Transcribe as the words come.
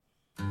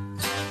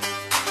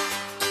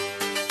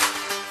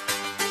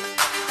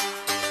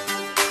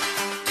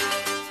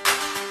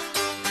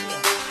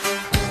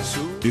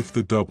If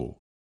the double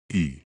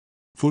E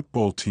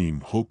football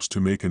team hopes to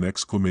make an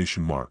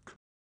exclamation mark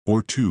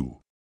or two,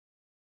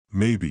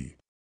 maybe,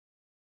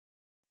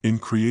 in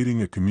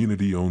creating a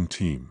community-owned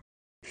team,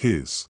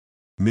 his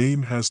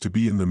name has to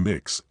be in the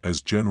mix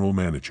as general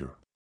manager.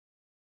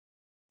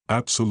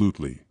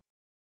 Absolutely.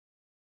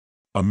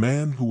 A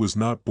man who was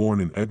not born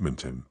in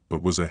Edmonton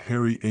but was a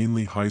Harry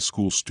Ainley High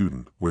School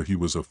student where he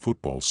was a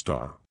football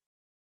star.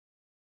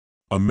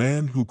 A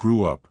man who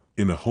grew up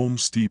in a home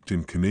steeped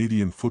in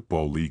Canadian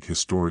Football League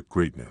historic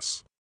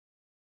greatness.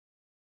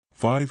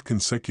 5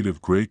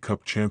 consecutive Grey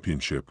Cup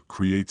championship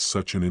creates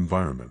such an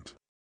environment.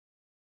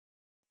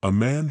 A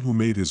man who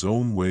made his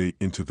own way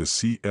into the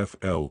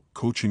CFL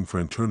coaching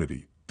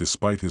fraternity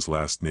despite his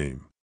last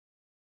name.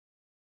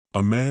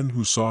 A man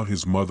who saw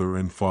his mother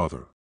and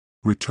father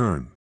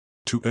return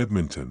to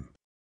Edmonton.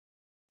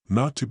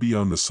 Not to be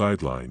on the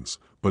sidelines,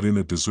 but in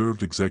a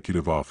deserved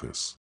executive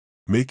office,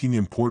 making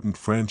important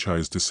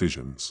franchise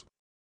decisions.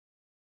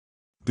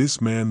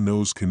 This man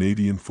knows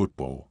Canadian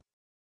football.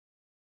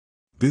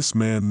 This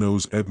man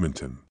knows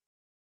Edmonton.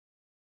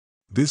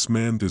 This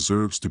man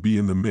deserves to be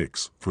in the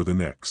mix for the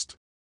next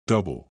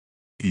double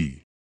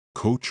E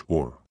coach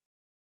or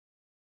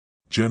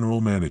general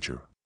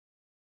manager.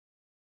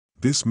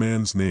 This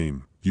man's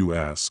name, you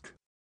ask?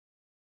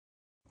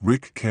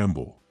 Rick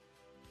Campbell.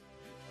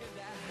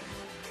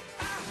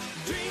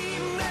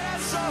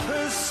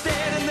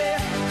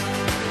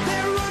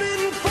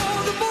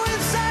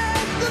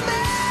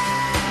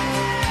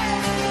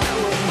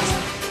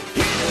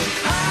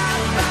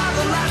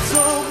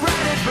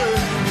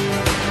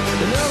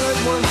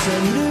 I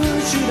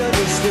knew she'd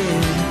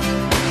understand.